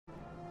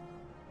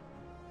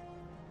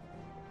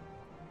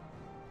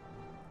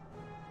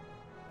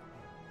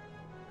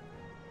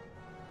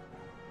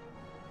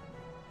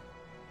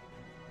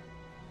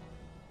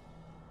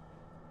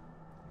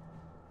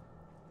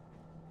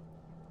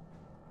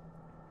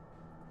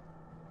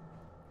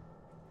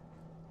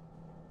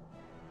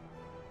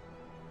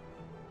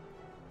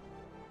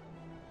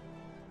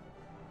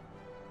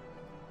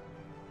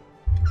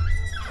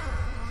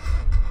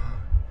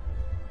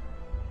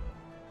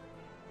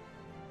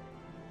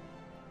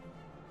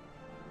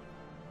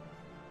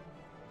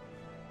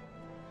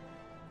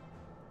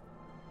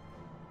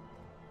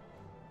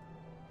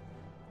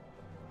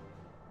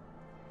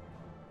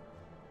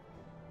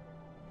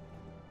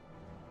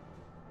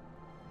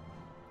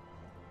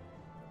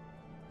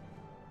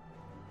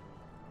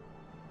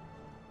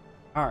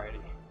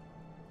Alrighty.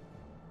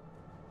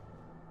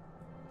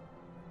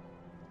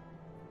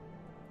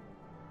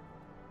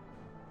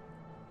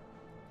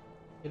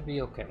 Should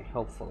be okay,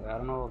 hopefully. I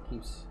don't know what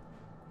keeps...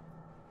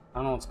 I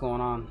don't know what's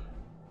going on.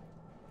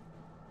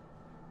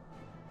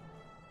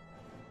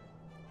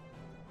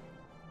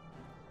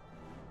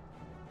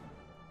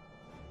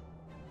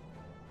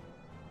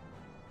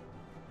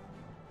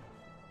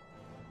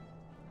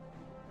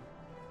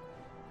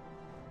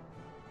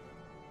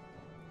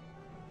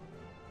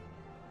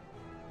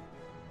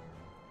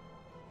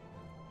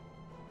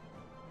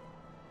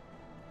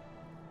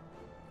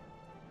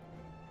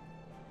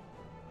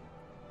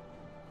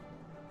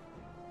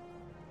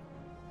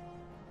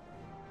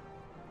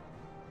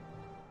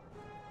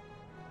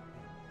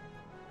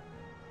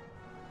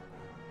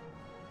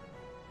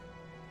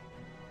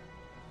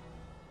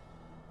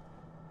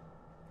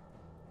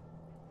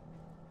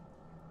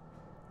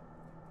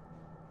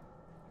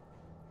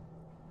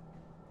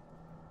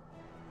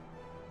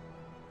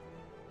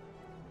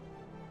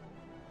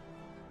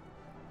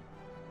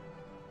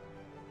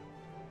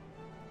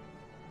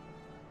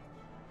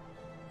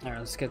 Alright,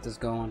 let's get this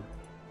going.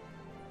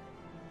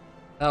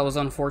 That was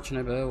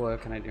unfortunate, but what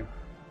can I do?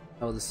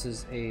 Oh, this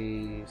is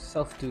a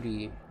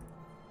self-duty.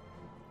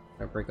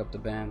 I break up the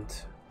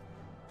band.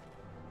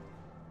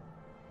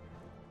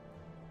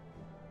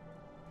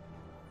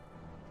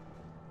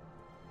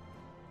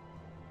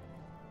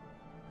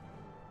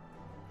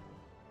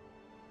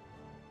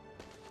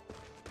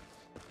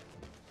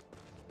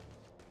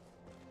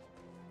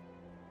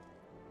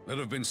 There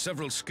have been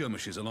several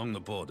skirmishes along the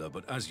border,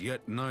 but as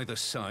yet neither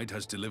side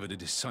has delivered a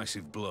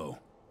decisive blow.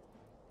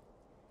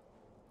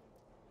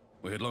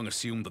 We had long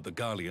assumed that the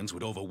Garleans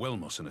would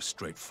overwhelm us in a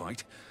straight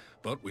fight,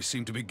 but we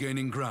seem to be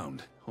gaining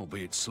ground,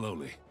 albeit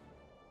slowly.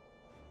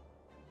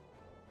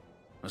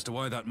 As to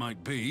why that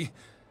might be,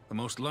 the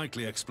most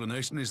likely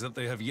explanation is that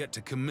they have yet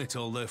to commit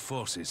all their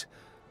forces.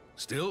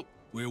 Still,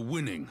 we're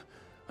winning,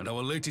 and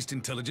our latest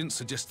intelligence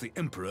suggests the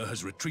Emperor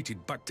has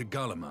retreated back to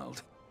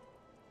Garlemald.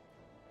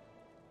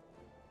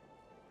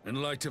 In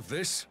light of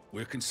this,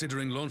 we're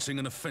considering launching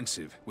an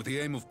offensive with the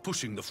aim of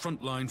pushing the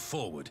front line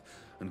forward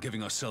and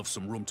giving ourselves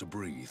some room to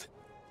breathe.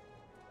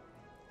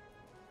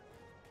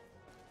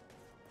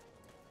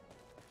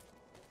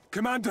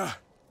 Commander!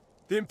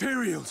 The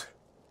Imperials!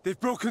 They've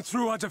broken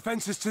through our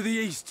defenses to the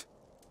east!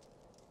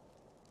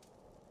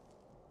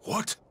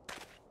 What?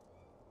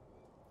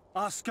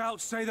 Our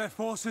scouts say their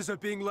forces are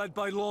being led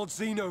by Lord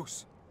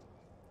Xenos.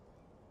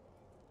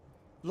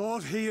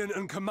 Lord Hien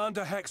and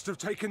Commander Hext have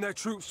taken their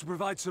troops to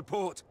provide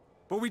support,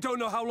 but we don't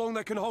know how long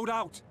they can hold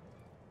out.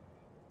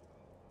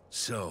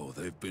 So,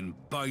 they've been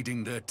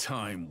biding their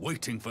time,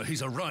 waiting for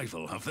his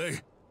arrival, have they?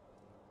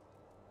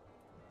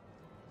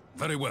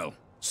 Very well.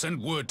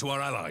 Send word to our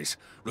allies,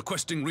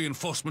 requesting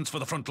reinforcements for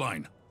the front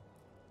line.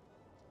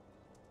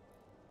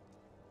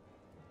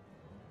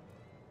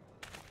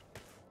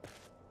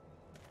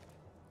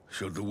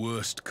 Should the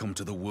worst come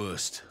to the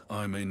worst,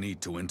 I may need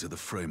to enter the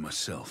fray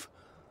myself.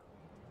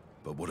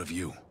 But what of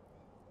you?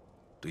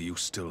 Do you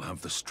still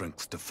have the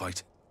strength to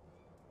fight?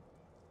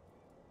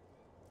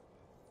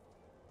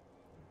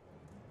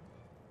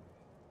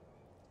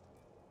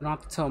 You don't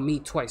have to tell me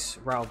twice,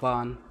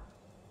 Raoban.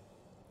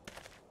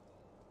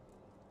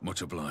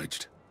 Much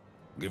obliged.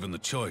 Given the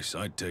choice,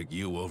 I'd take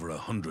you over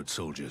 100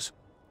 soldiers.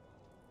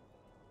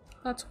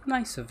 That's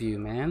nice of you,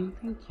 man.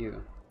 Thank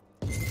you.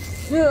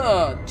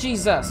 Ugh,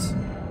 Jesus!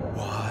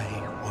 Why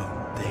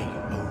won't they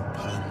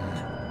open?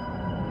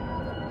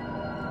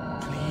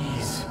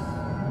 Please,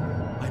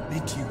 I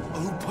bid you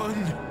open.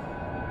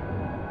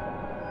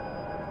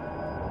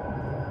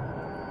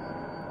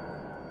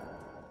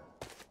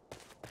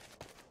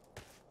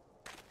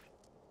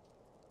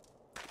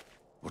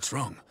 What's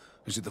wrong?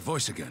 Is it the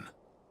voice again?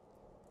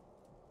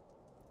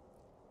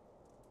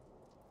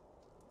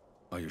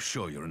 Are you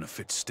sure you're in a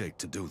fit state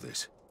to do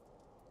this?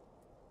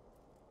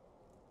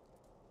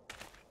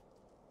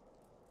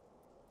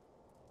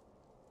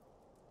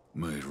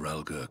 May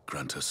Ralga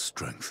grant us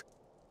strength.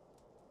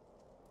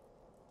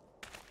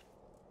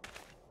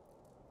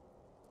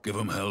 Give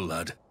 'em hell,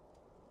 lad.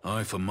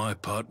 I, for my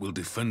part, will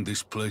defend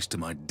this place to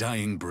my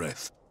dying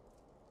breath.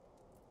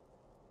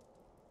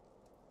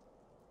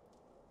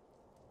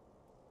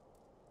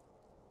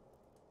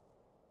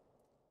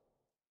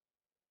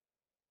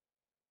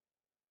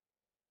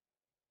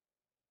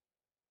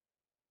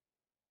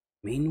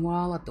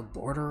 Meanwhile, at the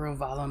border of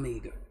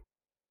Alamiga.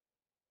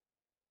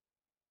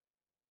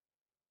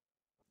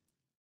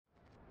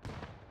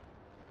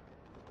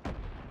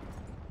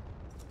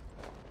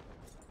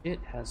 It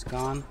has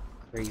gone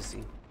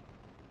crazy.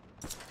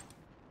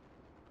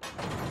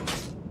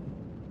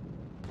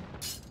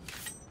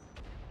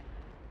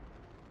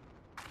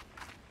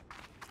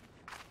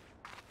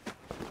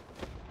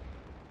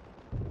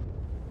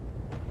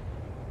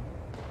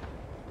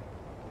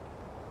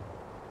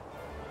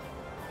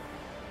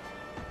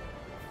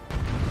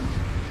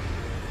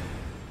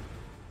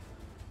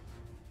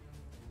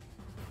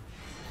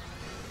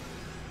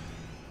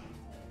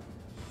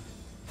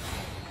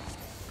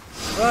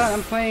 But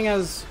I'm playing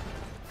as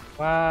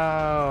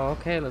Wow,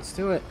 okay, let's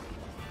do it.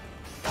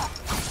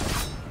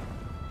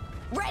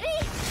 Ready?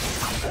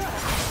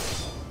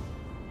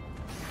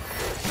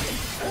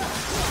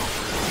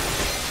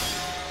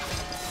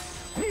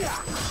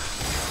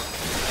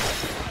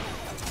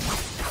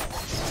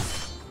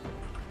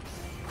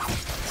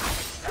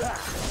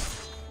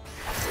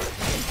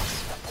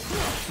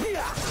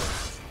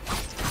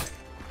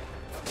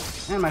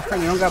 Man, my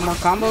friend, you don't got more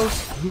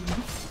combos?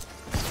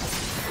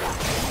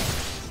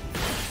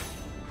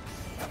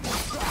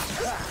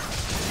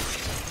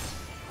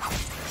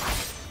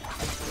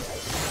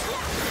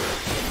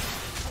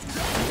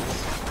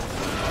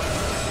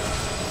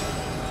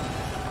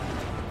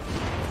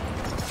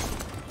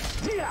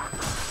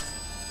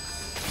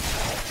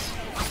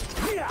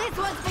 This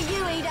one's for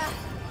you, Ada.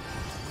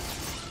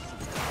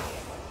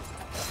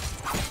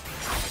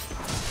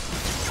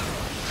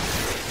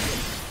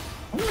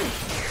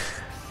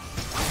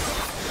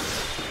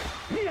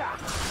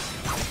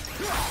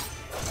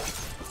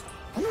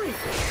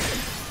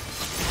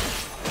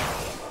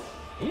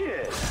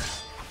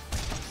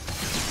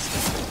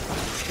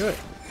 Good.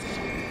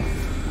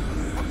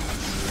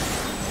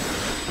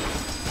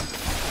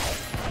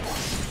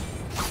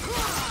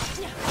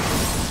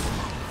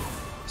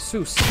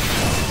 Seuss.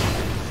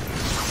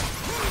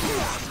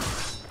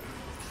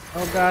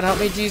 Oh God, help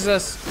me,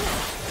 Jesus.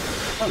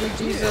 Help me,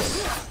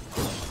 Jesus.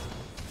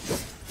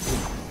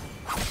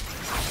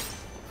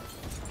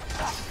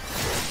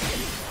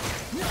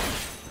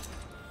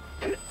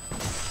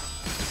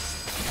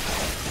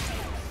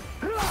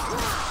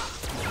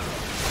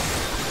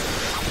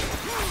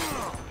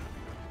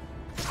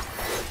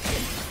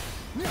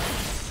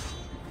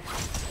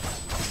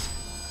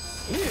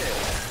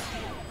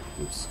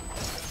 Oops.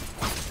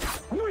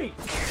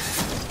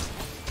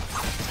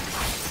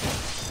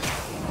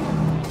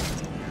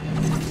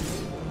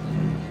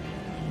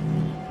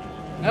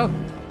 Oh.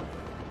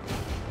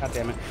 God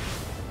damn it.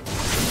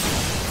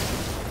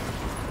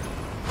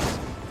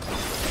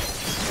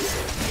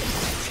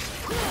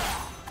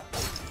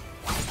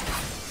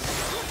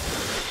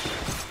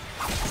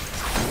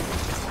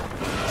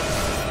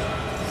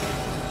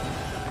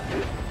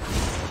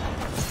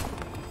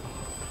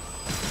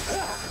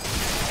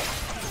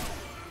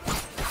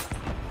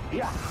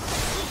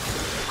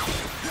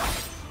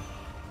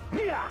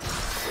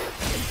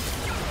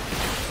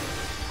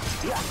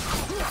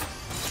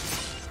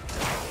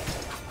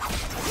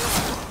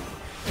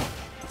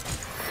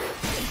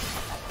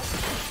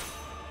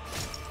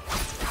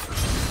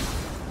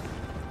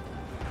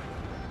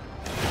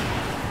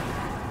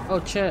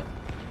 Oh, shit.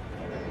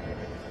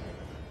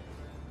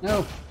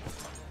 No.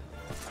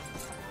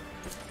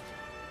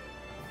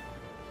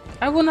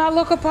 I will not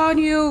look upon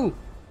you.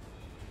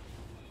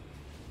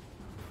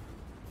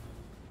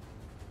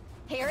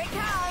 Here it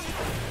comes.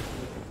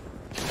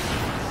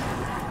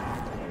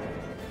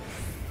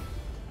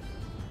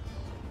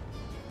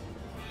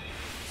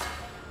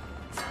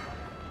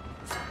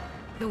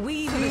 The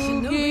weave of a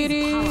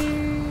shinobi's power.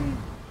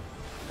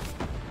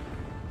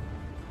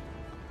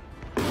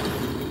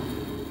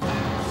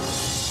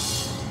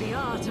 The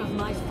art of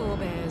my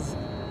forebears.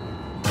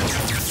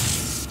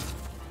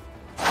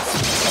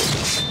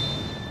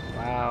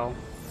 Wow.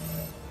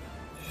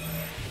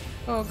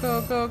 Go,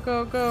 go, go,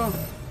 go, go.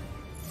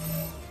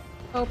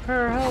 Help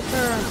her, help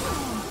her.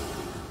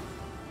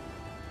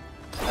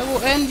 I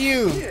will end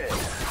you.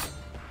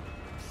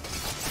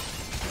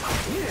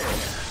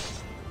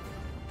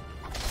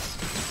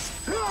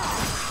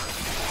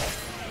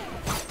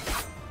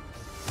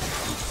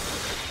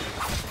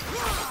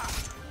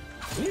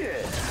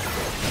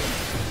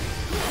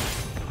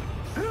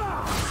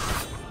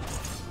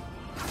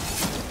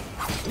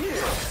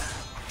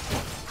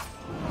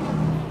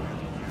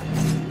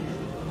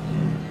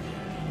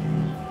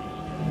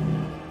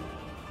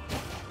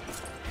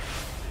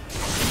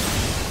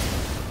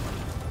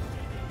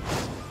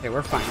 Okay,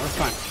 we're fine, we're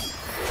fine.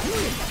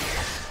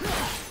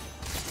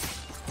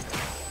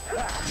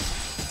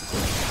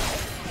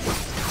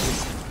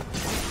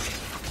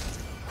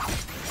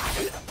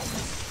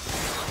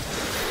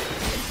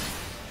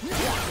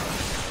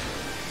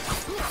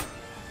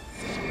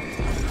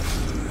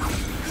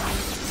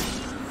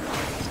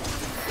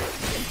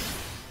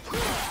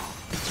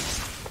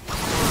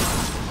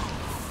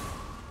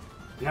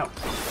 No.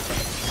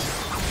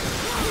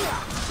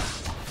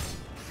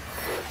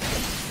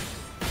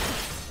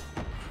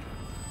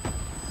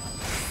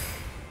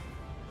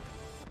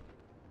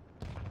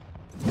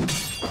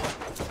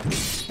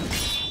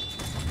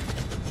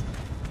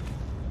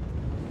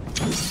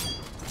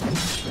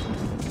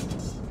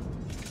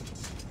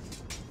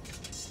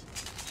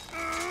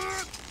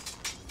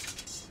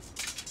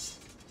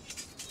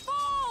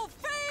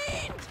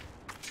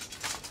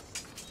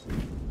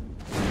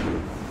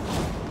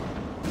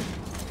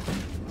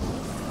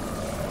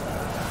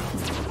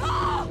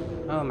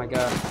 Oh my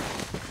God.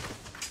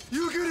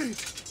 You get it!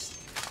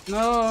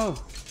 No.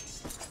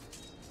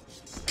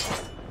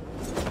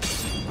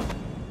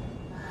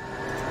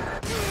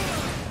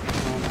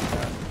 Oh my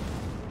God.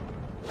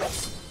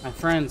 My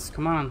friends,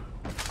 come on.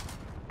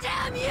 Damn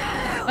Damn you!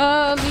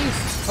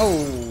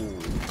 Oh.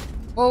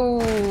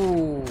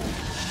 Oh.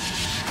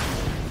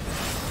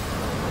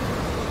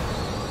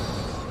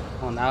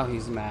 Oh, now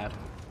he's mad.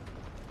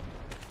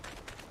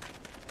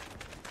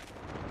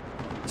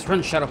 Let's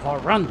run,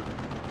 Shadowpaw, run!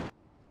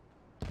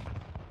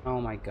 Oh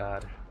my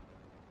god.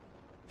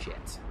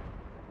 Shit.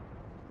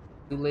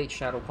 Too late,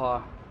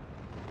 Shadowpaw.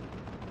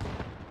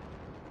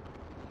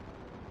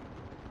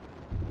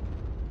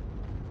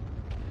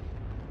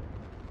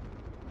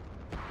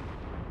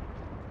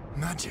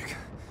 Magic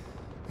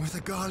with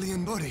a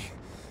Garlean body.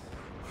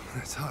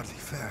 That's hardly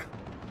fair.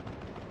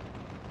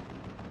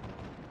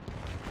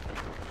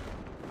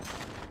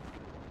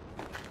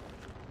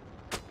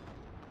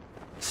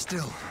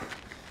 Still,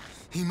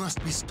 he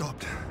must be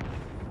stopped,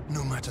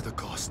 no matter the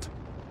cost.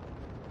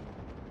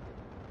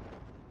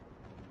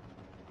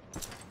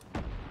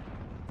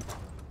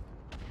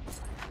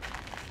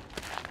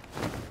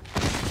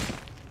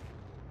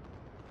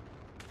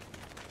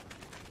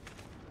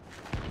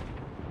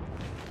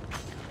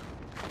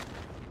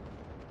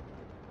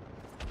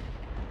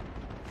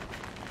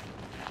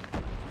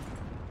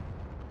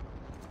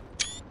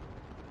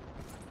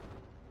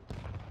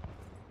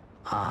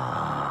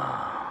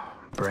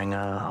 Bringer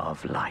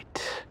of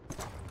light.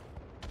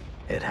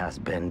 It has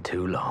been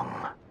too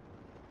long.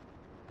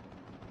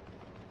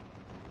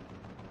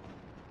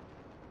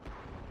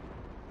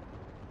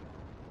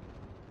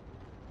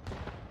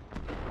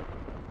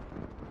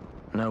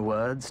 No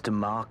words to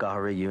mark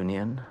our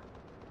reunion?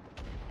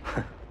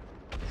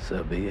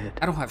 So be it.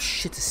 I don't have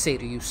shit to say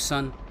to you,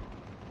 son.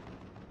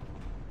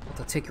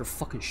 I'll take your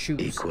fucking shoes.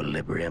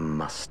 Equilibrium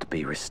must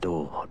be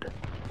restored.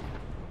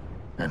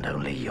 And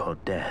only your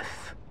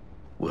death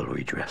will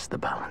redress the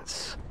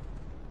balance.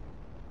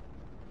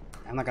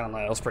 I'm not gonna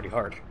lie, that was pretty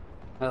hard.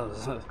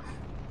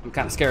 I'm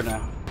kind of scared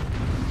now.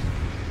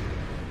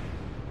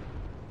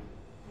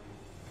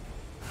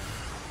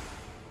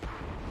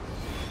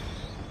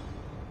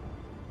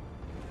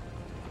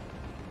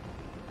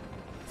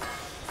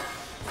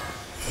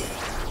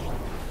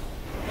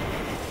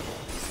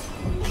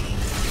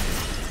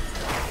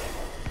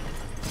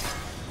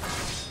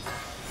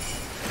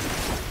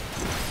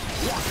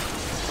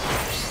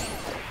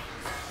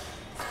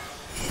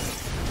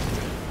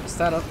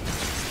 That up.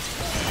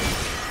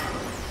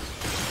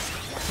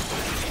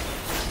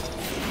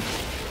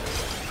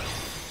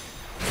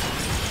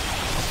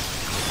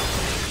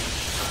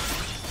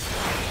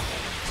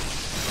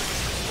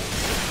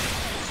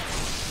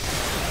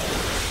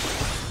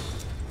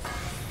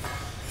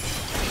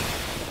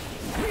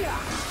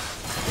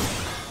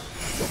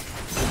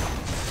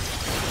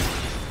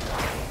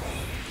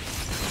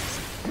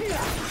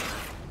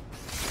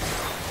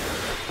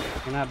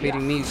 You're not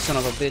beating me, you son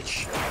of a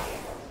bitch.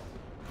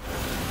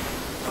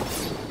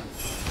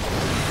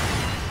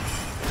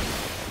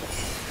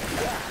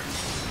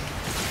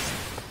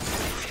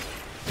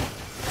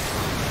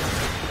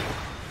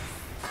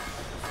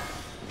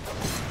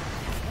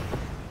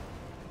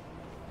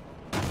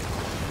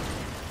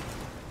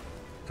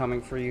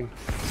 Coming for you.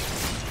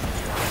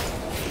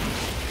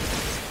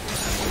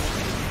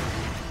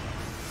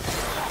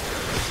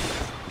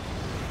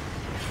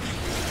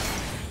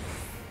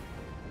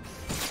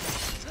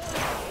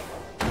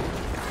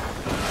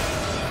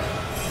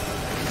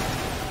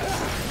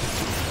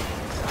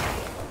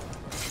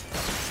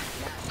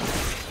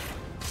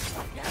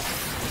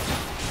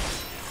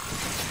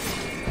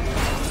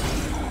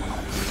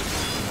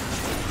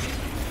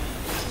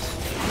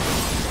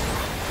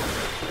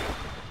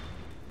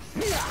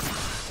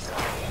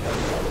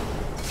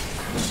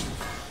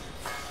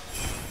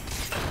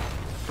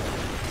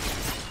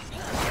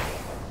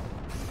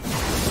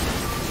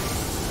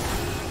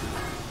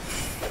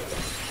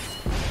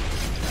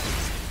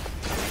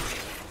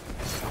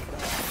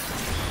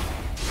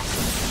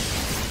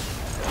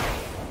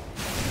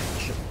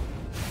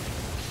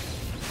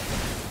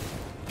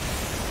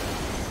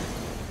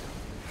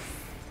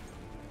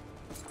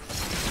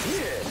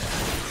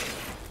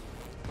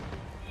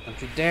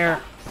 Don't you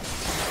dare.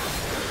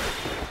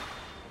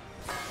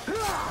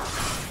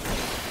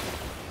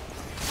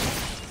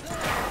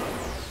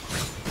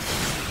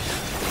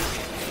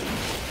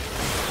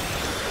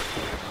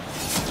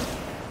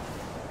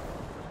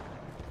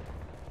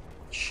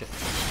 Shit.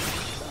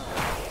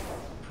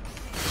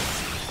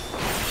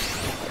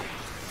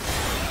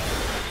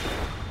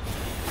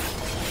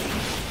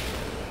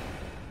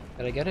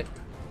 Did I get it?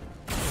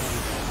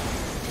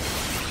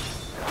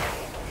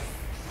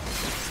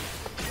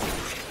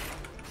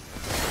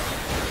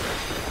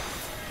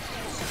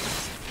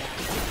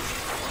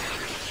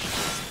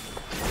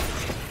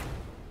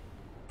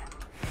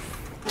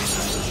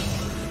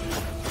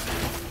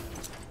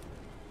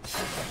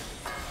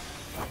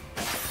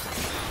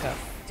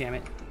 Damn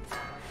it.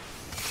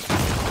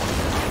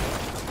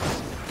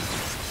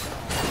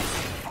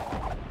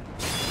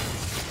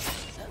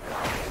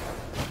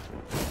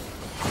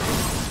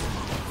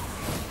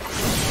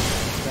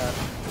 God.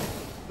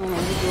 I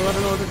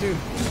don't know what to do.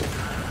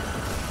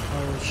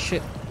 Oh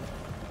shit.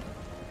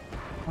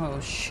 Oh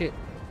shit.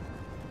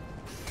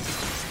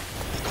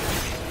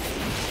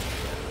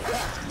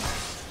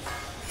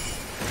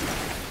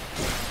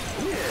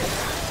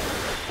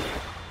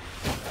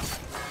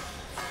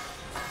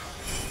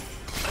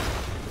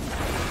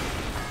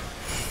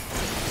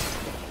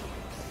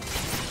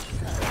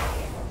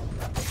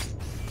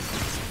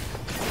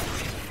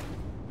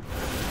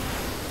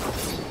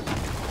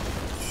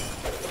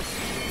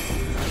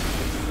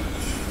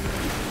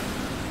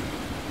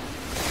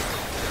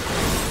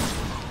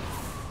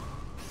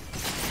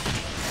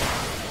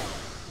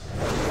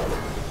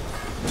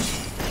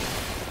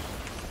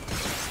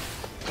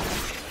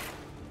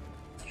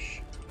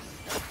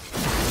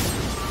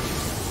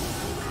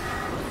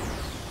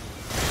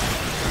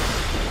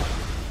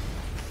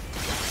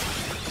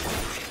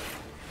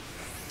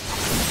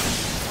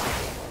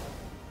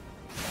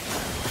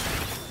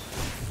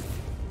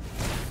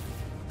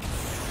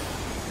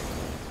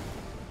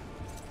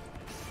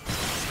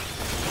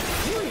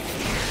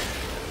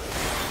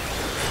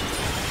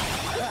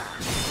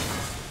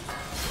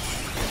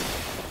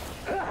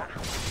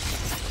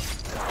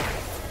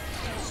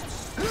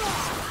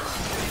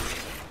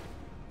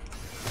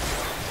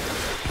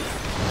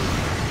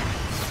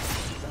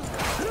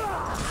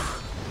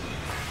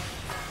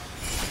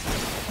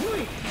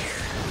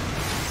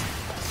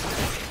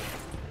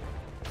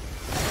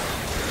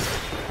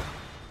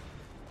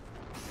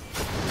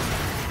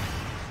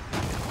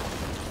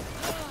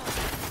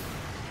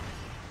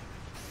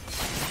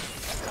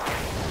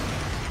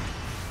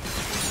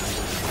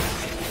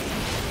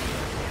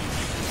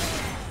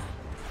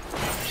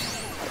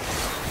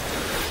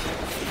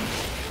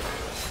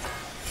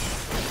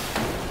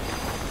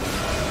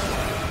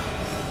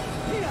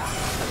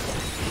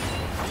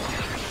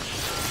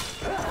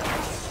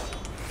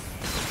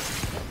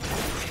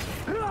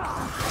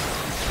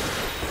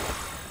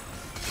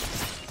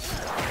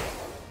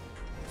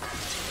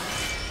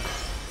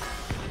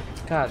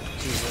 God,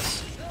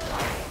 Jesus.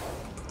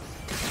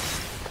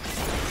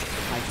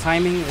 My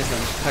timing is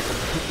impeccable.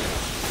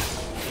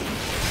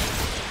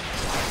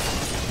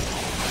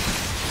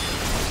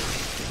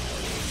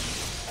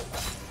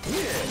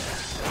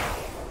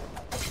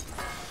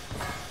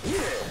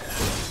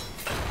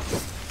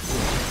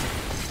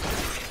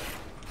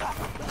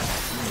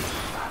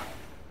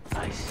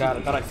 God,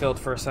 I thought I failed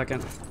for a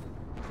second.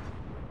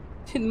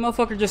 Did the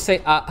motherfucker just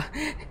say,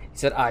 he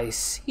said, I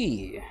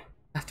see.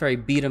 After I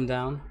beat him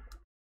down.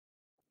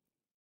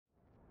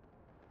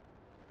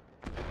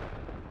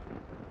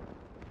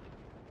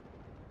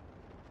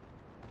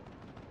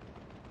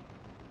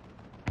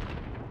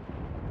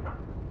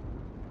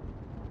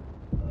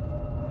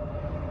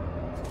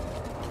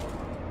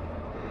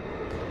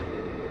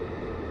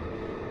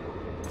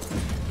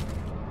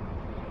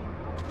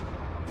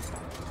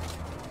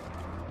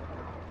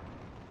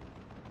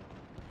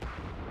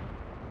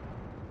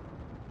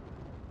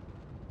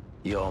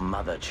 Your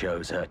mother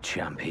chose her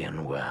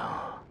champion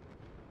well.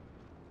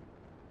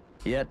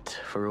 Yet,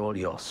 for all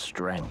your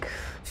strength,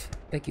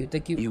 Thank you.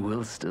 you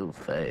will still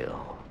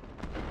fail.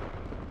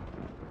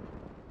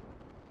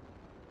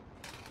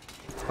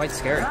 It's quite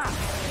scary.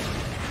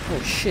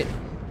 Oh shit.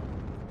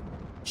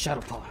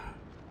 Shadow Paw.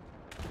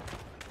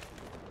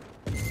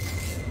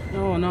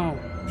 Oh no.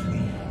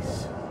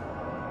 Please,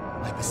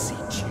 I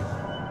beseech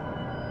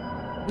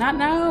you. Not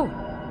now.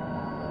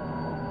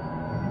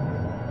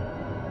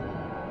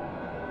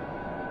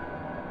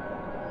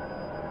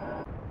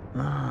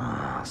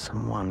 Ah,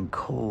 someone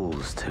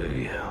calls to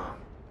you.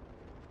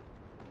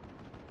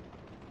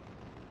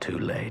 Too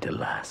late,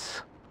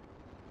 alas.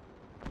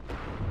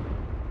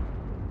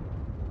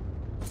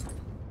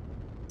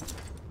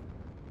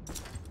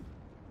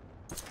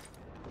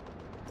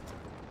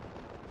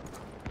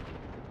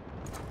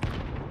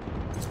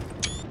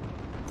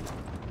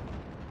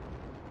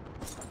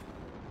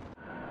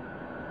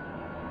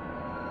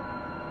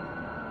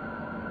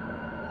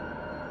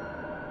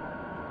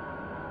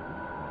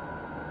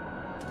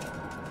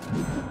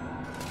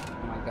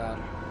 Oh my god.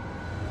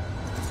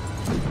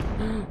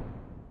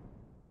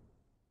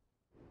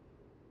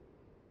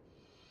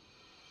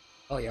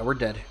 Oh yeah, we're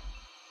dead.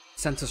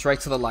 Sent us right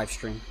to the live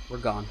stream. We're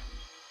gone.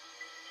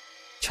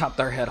 Chopped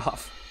our head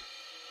off.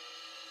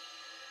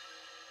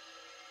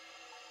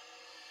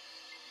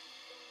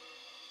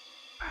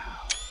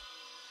 Wow.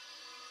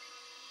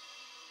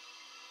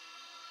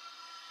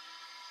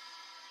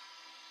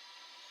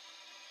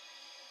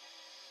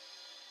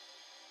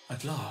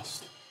 At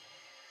last,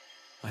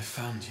 I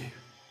found you.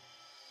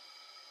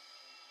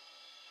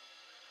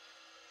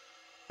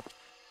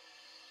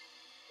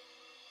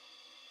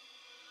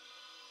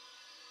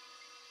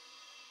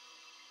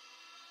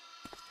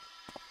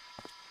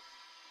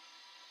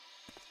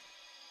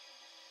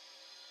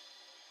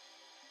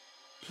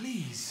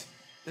 Please,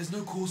 there's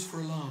no cause for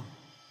alarm.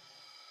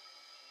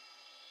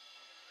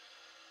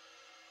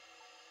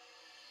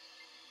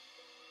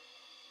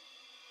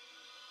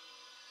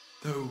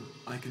 Though,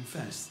 I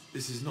confess,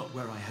 this is not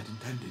where I had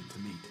intended to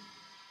meet.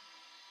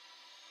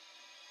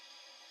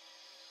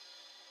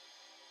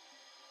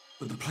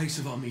 But the place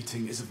of our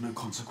meeting is of no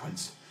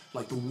consequence,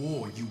 like the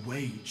war you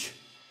wage.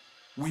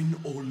 Win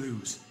or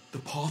lose, the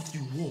path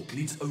you walk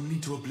leads only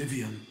to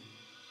oblivion.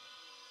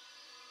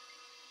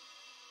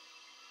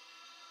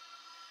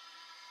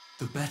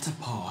 The better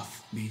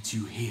path leads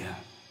you here,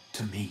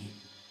 to me.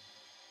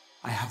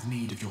 I have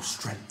need of your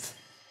strength.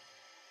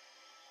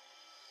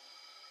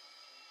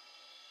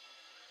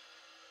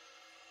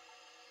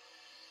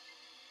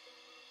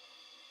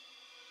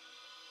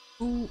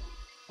 Who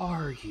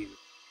are you?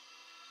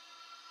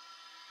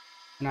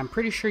 And I'm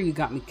pretty sure you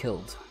got me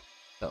killed,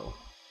 though.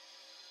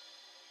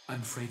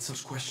 I'm afraid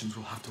such questions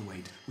will have to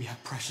wait. We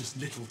have precious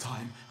little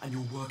time, and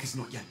your work is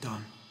not yet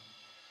done.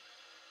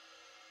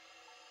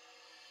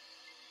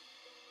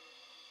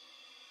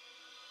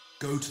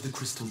 Go to the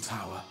Crystal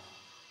Tower.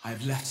 I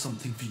have left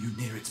something for you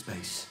near its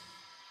base.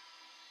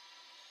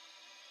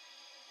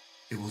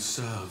 It will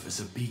serve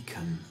as a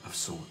beacon of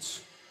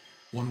sorts,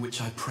 one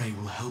which I pray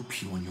will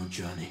help you on your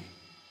journey.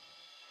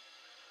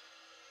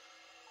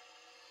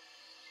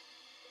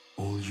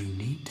 All you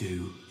need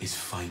do is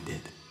find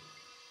it.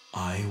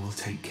 I will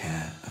take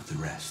care of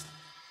the rest.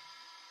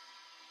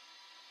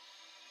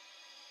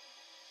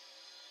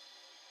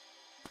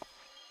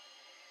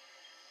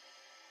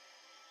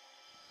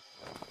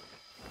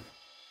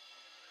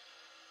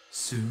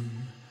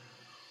 Soon,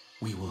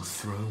 we will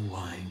throw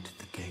wide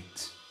the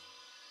gates.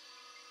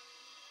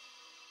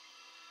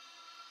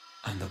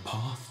 And the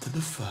path to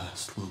the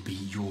first will be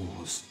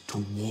yours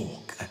to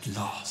walk at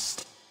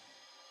last.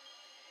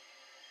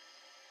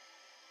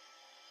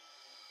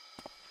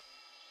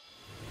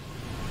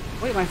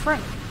 Wait, my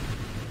friend.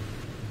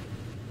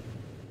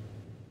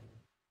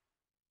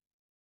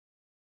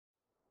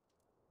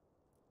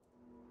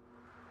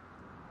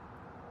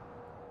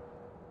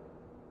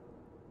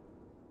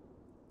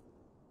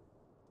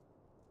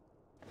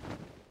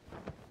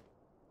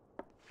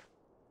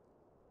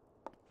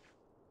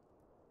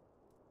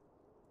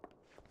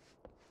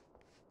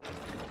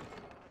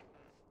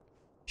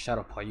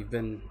 Shadowpaw, you've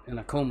been in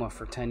a coma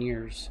for 10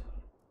 years.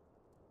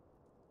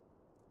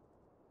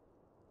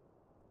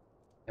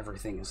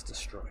 Everything is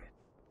destroyed.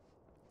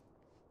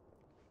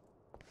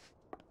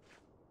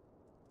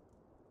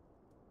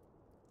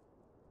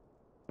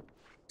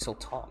 So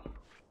tall.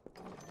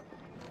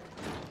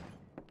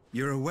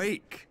 You're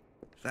awake.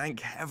 Thank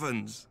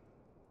heavens.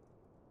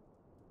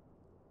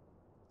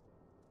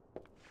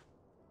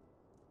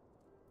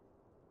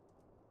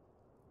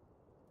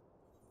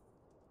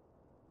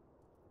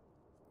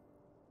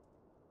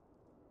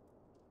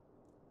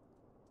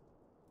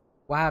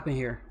 What happened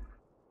here?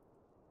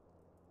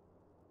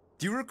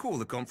 Do you recall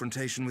the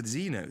confrontation with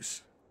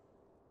Xenos?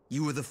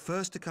 You were the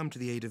first to come to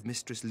the aid of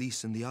Mistress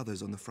Lys and the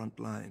others on the front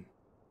line.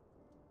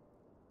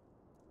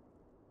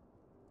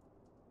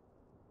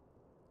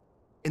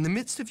 In the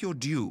midst of your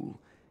duel,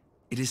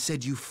 it is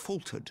said you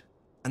faltered,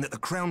 and that the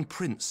Crown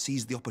Prince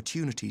seized the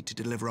opportunity to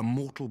deliver a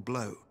mortal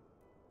blow.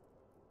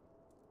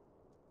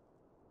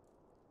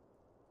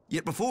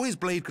 Yet before his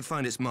blade could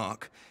find its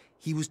mark,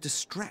 he was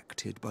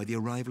distracted by the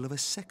arrival of a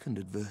second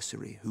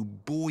adversary who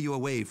bore you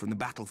away from the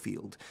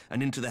battlefield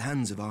and into the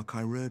hands of our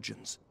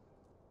chirurgeons.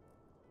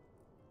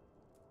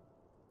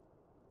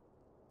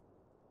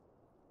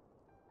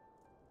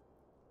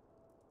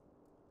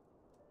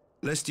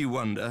 Lest you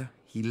wonder,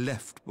 he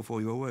left before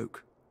you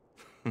awoke.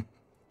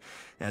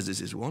 As is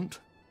his wont.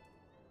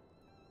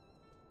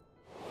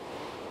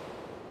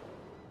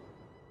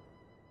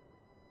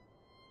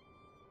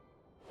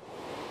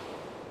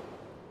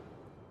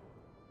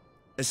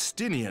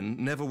 Estinian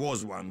never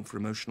was one for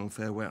emotional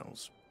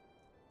farewells.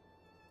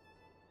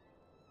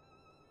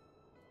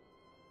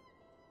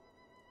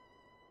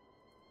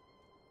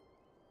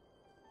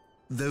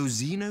 Though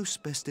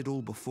Xenos bested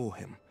all before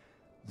him,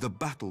 the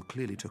battle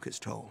clearly took its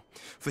toll,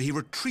 for he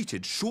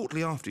retreated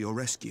shortly after your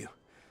rescue.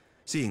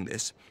 Seeing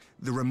this,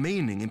 the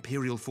remaining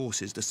Imperial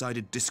forces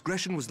decided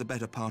discretion was the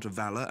better part of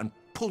valor and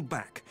pulled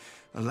back,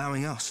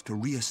 allowing us to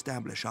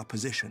re-establish our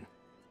position.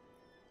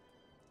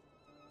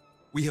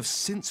 We have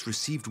since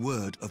received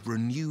word of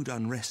renewed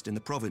unrest in the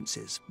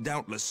provinces,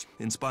 doubtless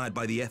inspired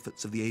by the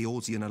efforts of the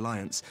Eorzean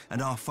Alliance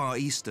and our Far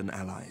Eastern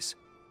allies.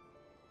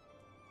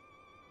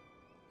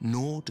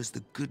 Nor does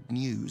the good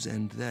news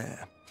end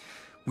there.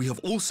 We have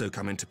also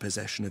come into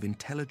possession of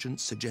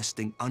intelligence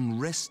suggesting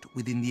unrest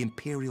within the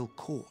Imperial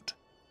Court.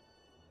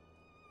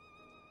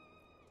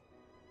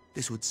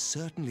 This would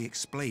certainly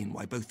explain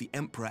why both the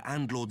Emperor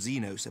and Lord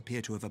Xenos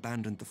appear to have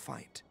abandoned the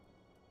fight.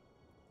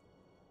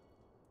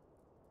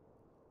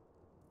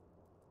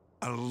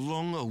 A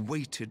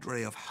long-awaited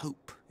ray of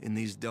hope in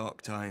these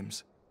dark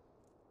times.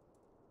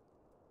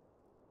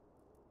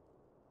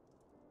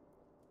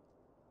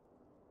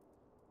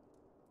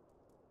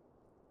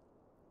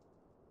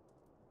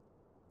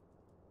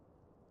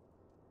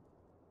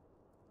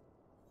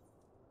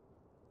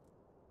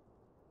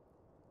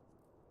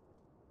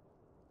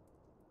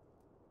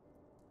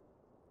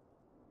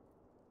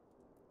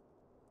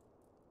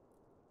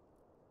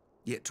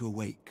 Yet to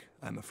awake,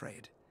 I'm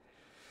afraid.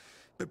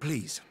 But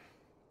please,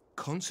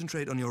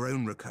 concentrate on your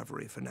own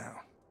recovery for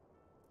now.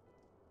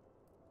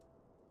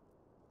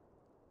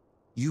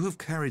 You have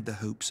carried the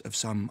hopes of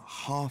some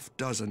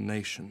half-dozen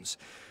nations,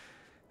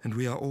 and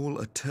we are all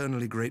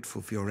eternally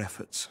grateful for your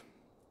efforts.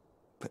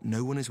 But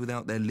no one is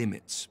without their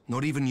limits,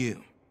 not even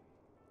you.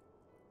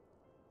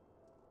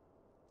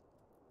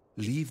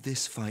 Leave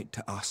this fight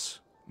to us,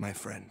 my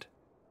friend.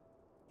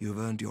 You have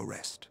earned your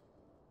rest.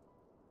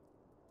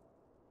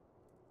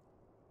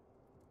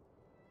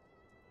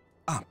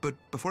 But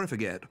before I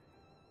forget,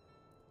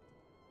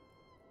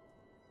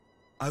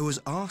 I was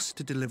asked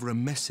to deliver a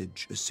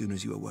message as soon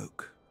as you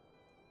awoke.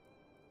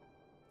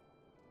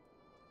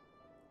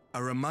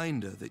 A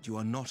reminder that you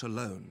are not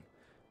alone,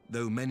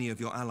 though many of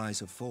your allies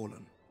have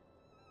fallen.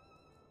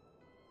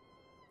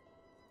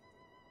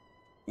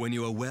 When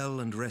you are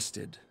well and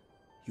rested,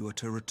 you are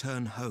to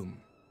return home,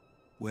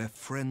 where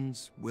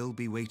friends will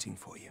be waiting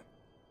for you.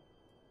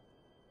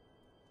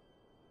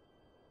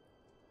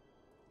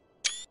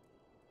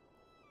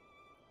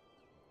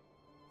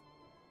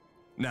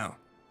 Now,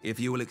 if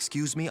you will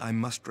excuse me, I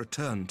must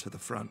return to the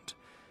front.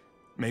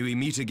 May we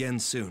meet again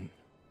soon,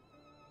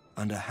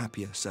 under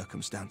happier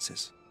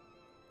circumstances.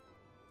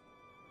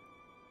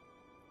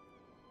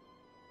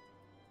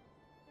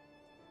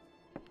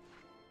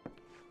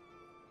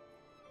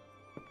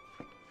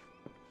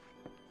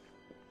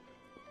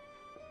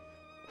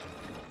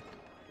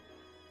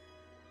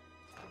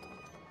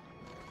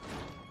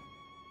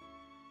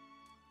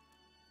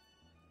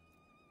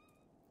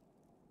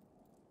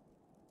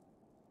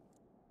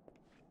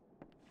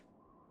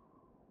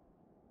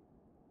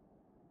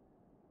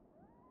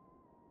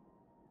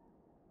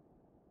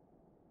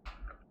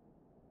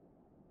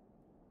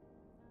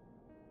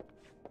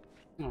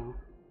 Oh.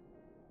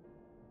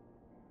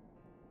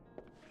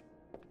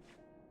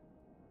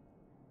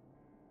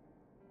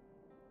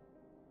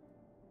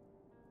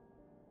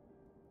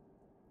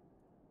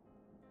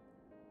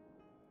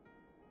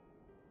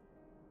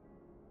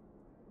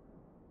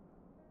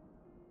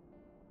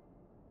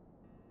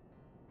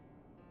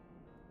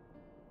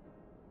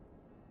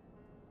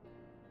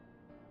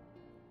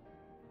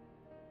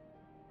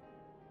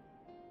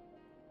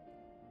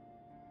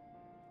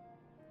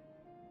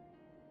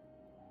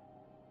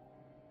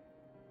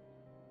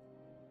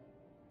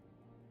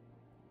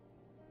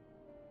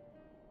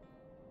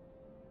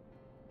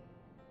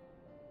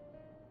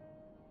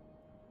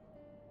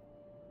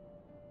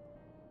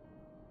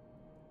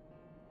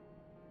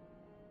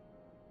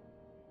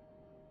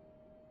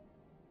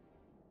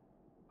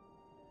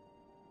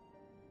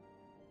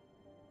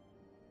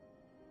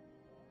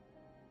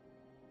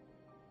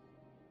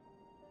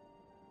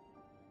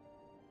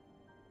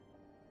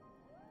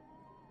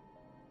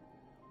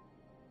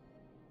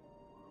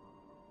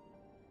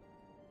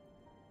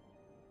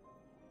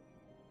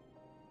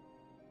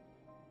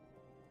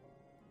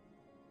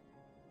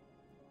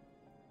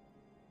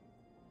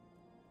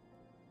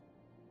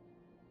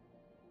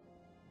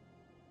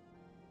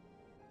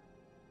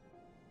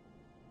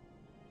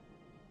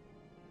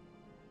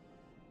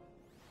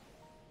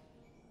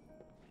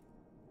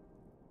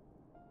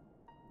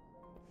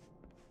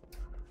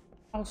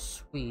 How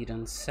sweet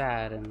and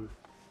sad and...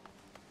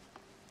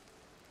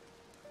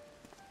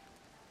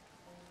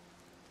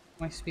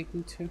 Am I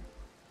speaking to?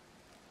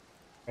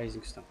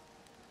 Rising Stone.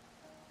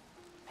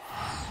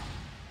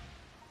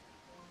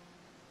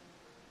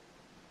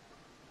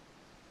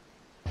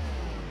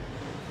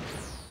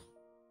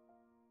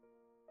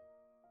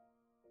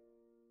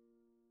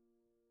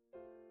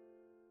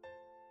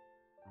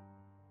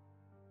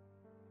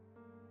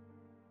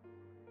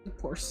 The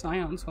poor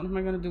Scions, what am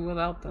I gonna do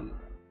without them?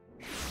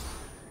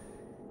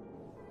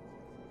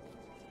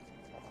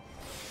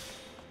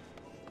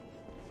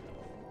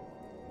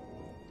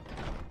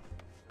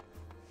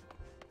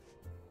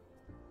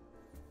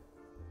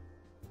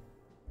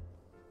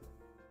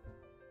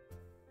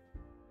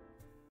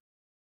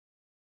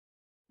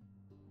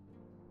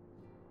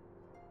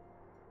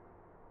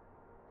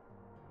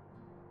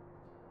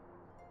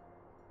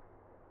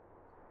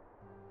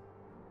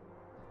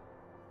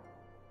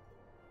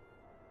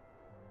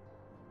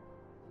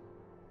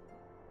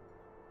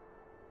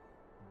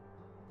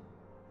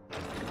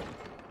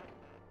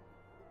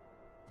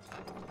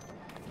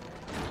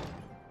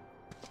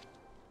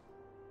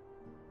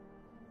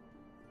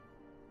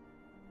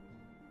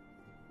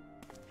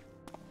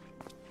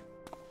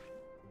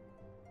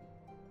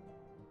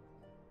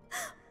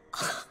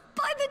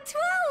 By the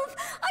 12!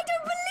 I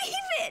don't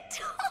believe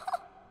it!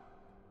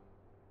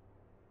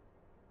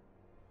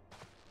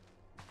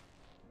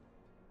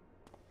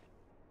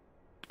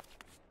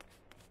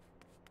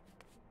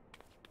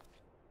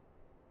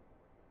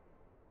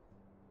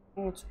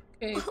 Oh, it's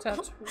okay,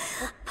 that's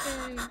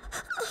okay.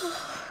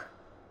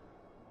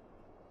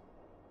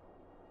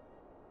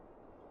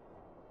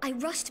 I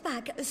rushed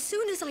back as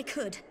soon as I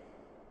could.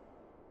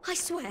 I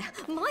swear,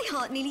 my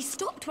heart nearly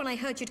stopped when I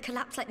heard you'd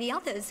collapse like the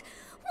others.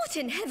 What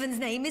in heaven's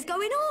name is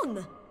going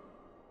on?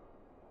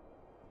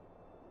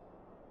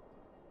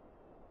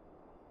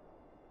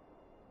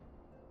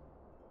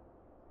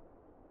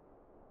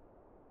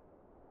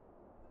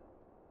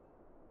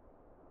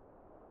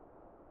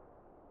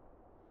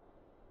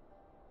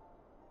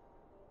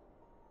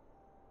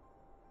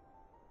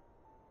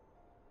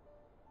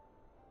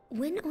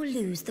 Win or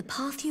lose, the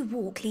path you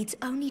walk leads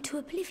only to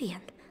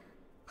oblivion.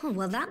 Oh,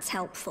 well, that's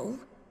helpful.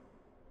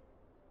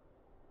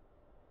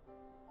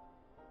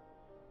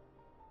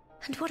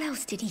 And what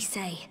else did he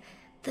say?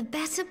 The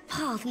better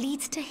path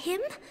leads to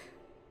him?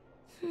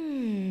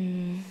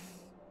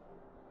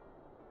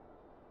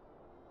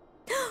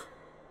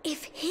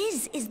 If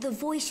his is the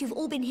voice you've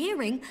all been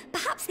hearing,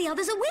 perhaps the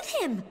others are with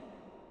him!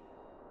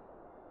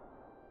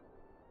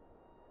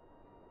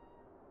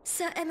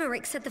 Sir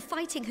Emmerich said the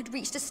fighting had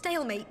reached a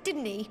stalemate,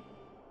 didn't he?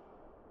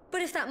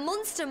 But if that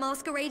monster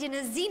masquerading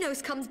as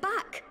Xenos comes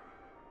back...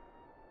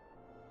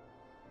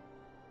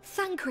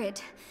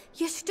 Thancred,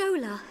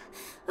 Yestola,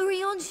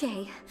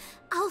 Urianger,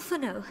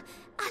 Alphano,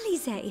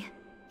 Alize.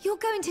 You're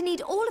going to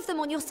need all of them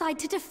on your side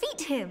to defeat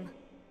him.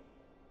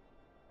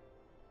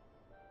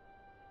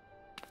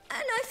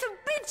 And I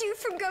forbid you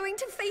from going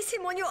to face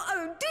him on your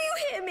own, do you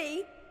hear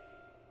me?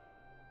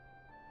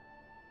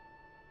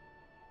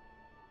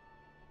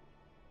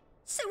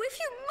 So if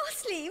you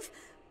must leave,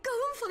 go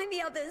and find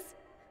the others.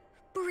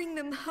 Bring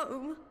them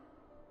home.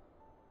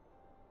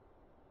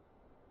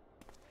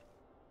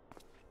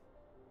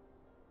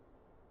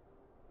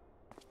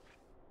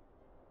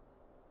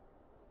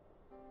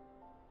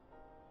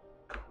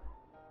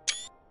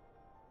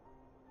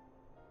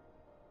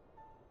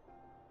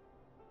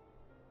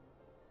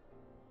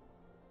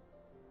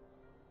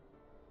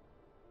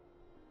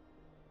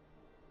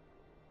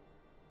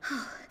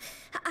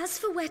 As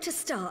for where to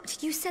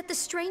start, you said the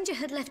stranger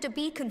had left a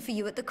beacon for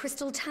you at the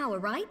Crystal Tower,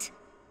 right?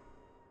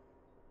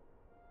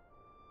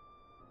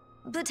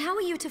 But how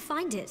are you to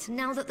find it,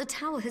 now that the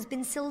tower has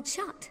been sealed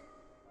shut?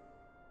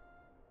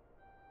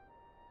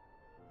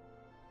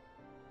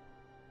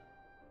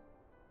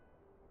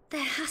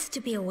 There has to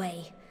be a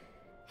way.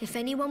 If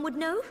anyone would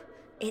know,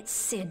 it's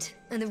Sid,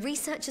 and the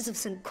researchers of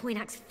St.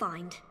 Coinac's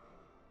find.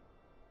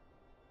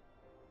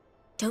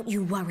 Don't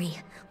you worry,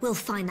 we'll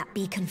find that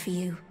beacon for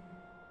you.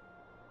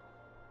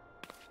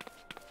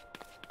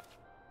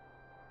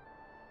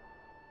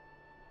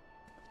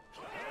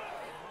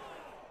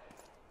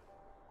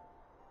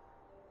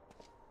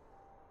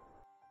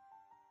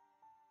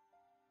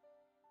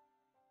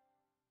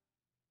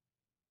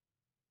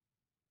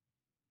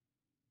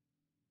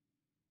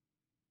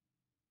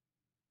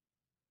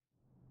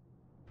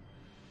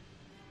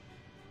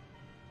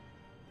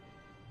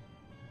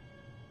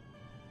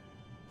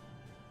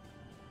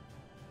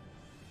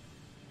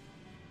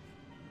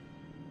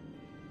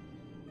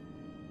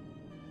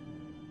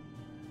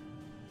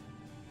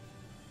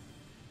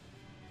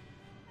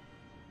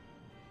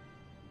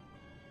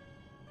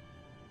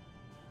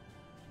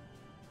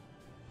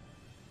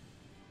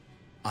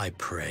 I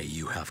pray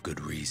you have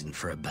good reason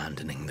for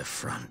abandoning the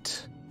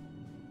front.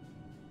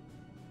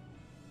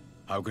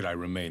 How could I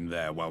remain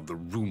there while the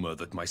rumor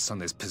that my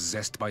son is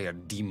possessed by a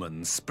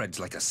demon spreads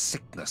like a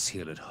sickness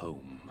here at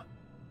home?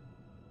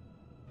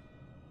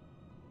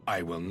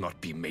 I will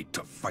not be made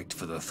to fight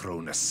for the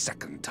throne a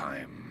second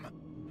time.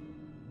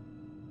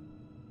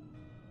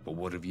 But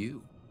what of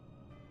you?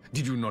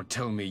 Did you not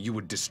tell me you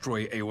would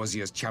destroy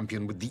Eorzea's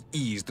champion with the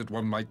ease that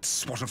one might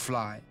swat a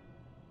fly?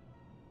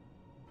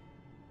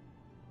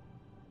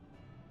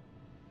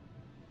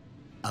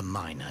 A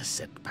minor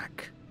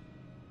setback.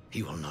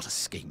 He will not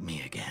escape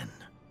me again.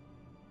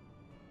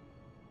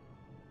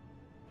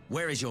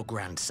 Where is your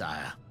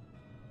grandsire?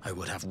 I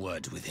would have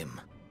words with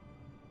him.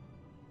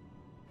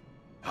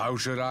 How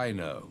should I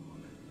know?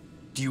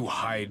 Do you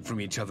hide from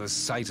each other's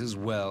sight as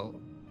well?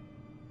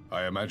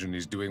 I imagine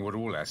he's doing what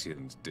all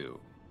Ascians do.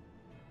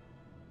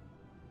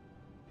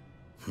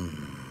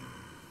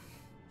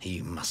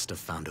 He must have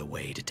found a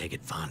way to take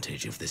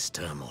advantage of this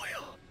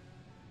turmoil.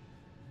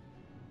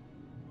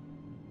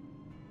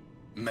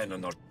 Men are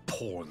not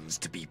pawns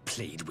to be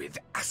played with,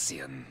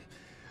 Ascian.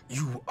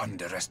 You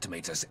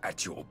underestimate us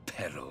at your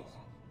peril.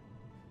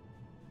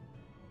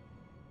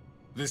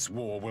 This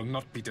war will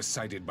not be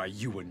decided by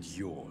you and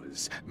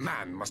yours.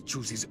 Man must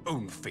choose his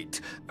own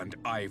fate, and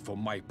I, for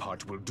my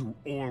part, will do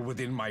all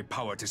within my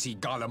power to see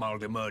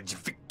Garlemald emerge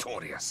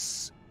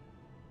victorious.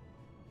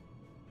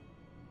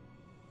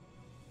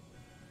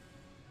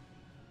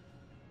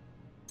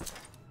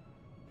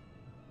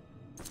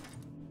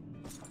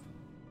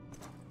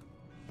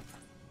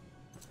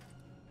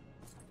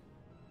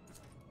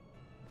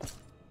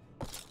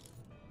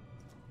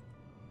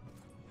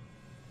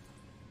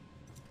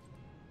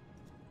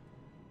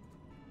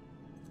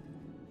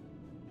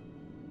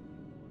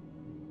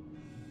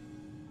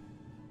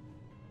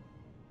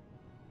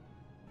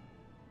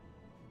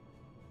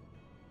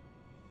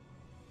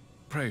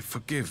 Pray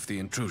forgive the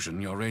intrusion,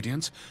 Your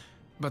Radiance,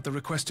 but the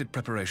requested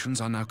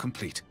preparations are now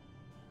complete.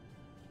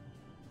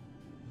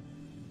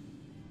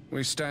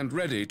 We stand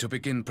ready to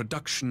begin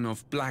production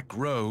of Black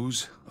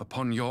Rose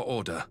upon your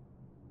order.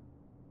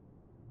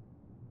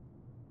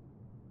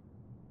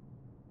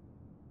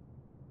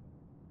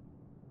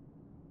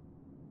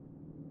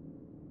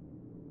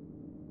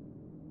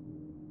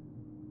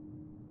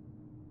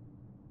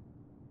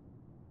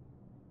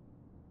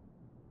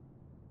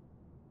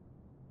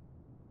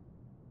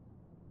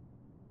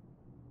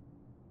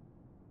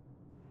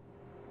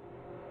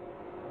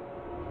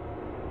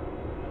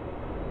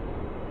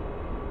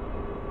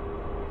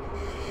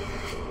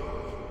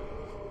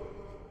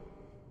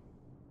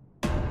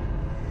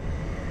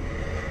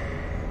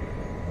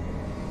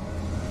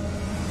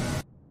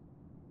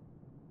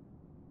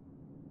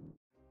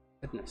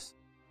 Goodness.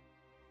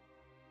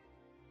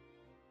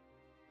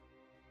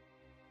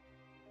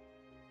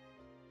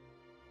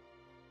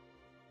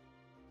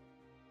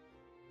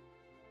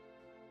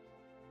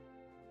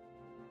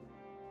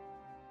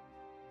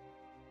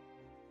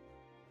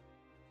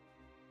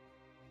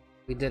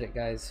 We did it,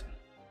 guys.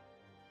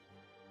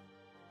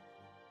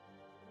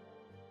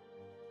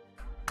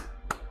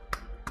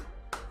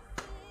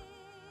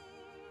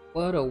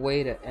 What a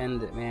way to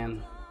end it,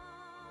 man.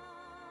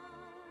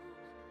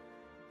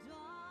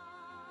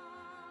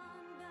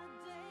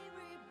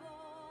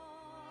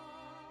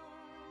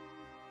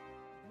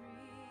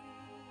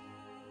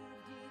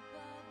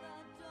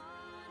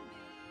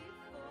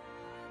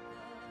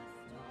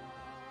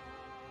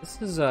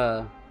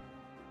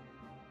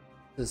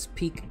 This is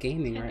peak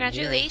gaming right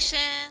here. Congratulations.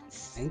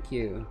 Thank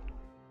you.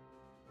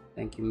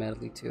 Thank you,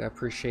 Medley, too. I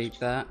appreciate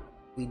that.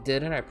 We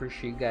did it. I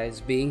appreciate you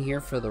guys being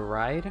here for the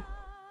ride.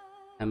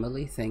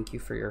 Emily, thank you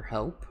for your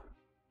help.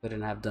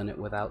 Couldn't have done it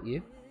without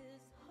you.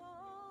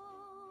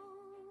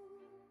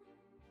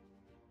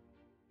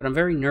 But I'm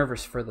very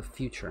nervous for the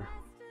future.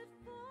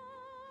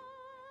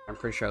 I'm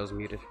pretty sure I was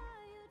muted.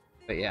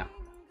 But yeah,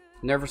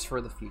 nervous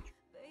for the future.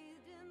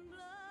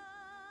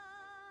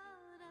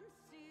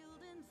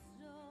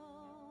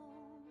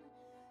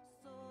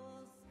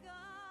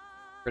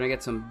 We're gonna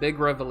get some big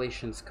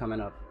revelations coming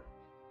up.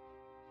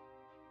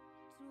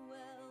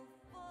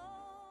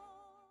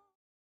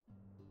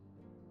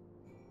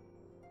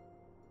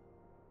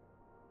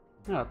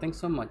 Oh, thanks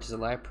so much,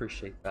 Zilla. I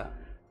appreciate that.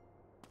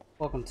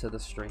 Welcome to the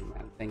stream,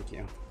 man. Thank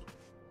you.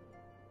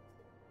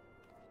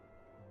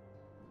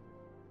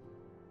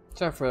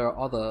 Sorry for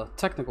all the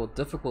technical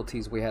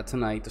difficulties we had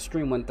tonight. The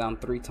stream went down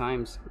 3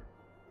 times.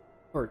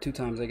 Or 2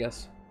 times, I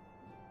guess.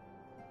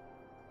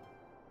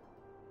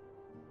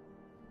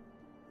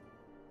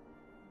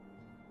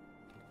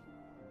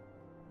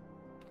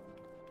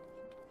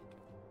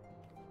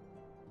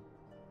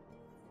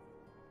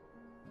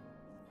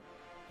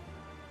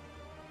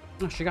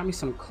 Oh, she got me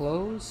some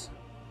clothes.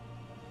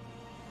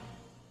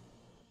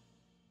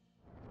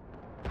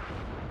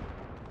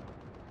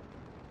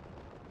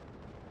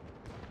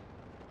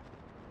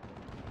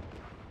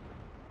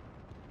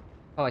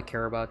 All I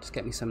care about, just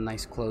get me some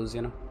nice clothes,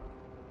 you know?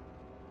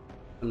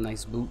 Some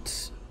nice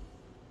boots.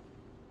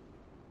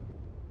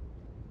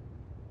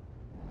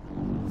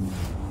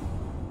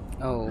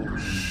 Oh,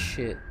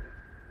 shit.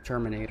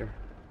 Terminator.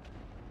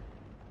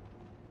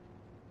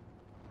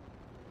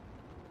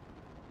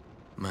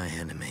 My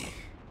enemy.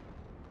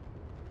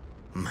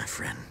 My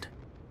friend.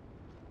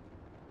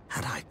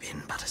 Had I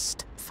been but a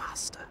step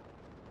faster.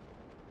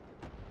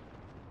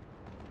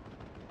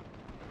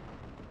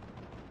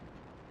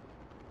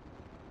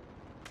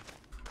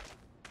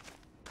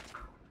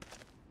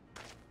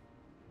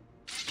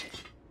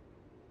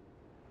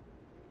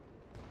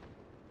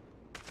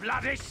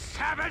 bloody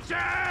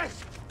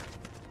savages!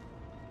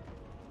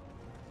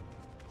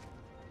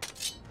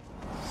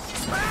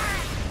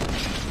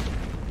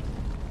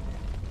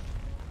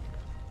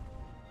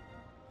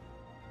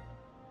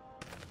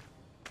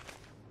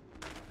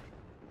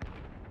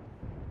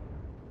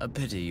 A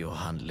pity your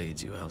hunt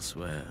leads you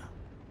elsewhere.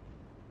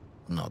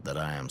 Not that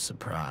I am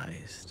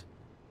surprised.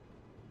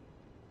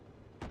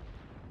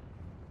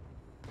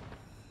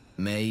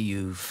 May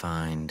you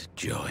find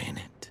joy in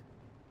it.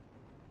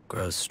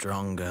 Grow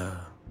stronger,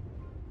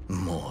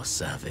 more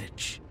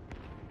savage,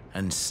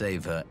 and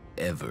savor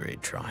every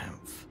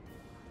triumph.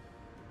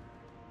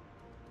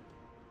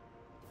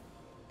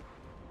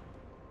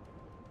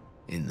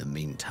 In the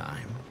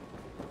meantime,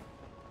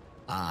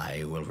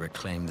 I will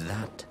reclaim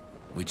that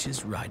which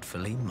is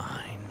rightfully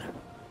mine.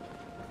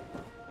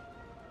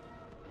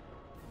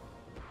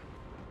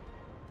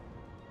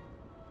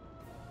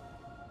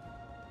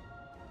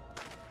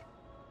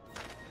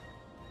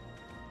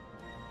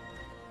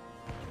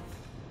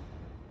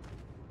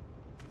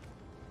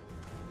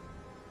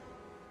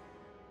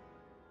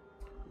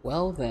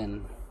 Well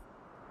then.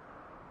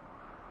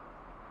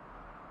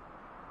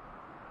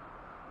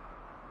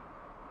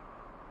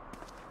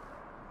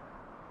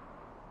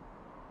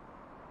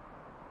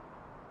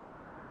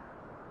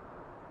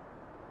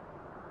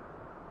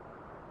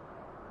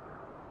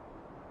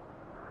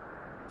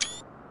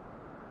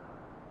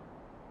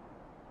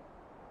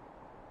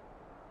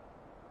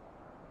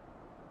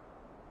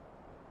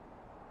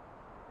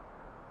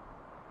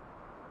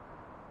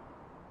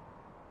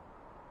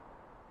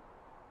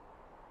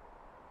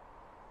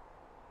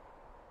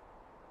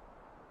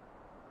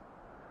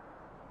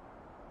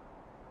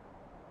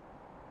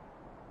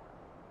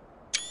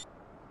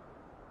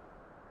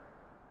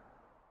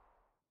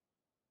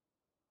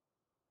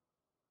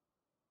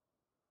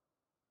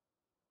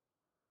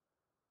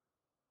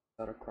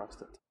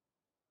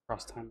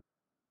 Across time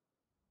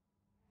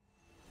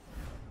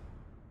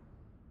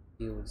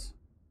fields,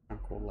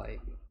 tranquil light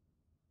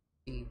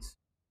feeds.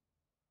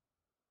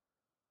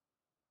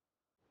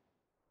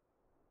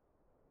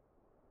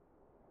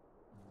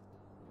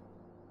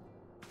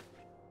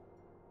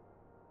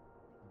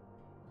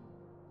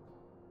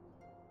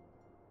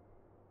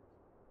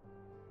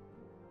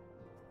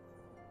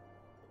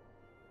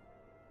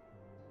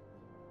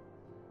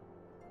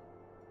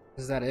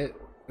 Is that it?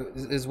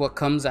 Is what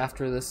comes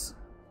after this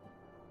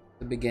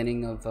the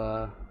beginning of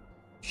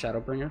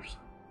Shadowbringers?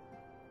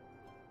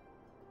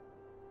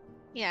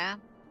 Yeah.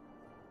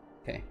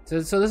 Okay, so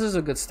this is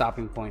a good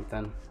stopping point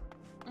then.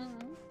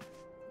 Mm-hmm.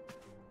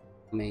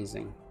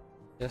 Amazing,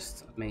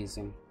 just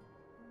amazing.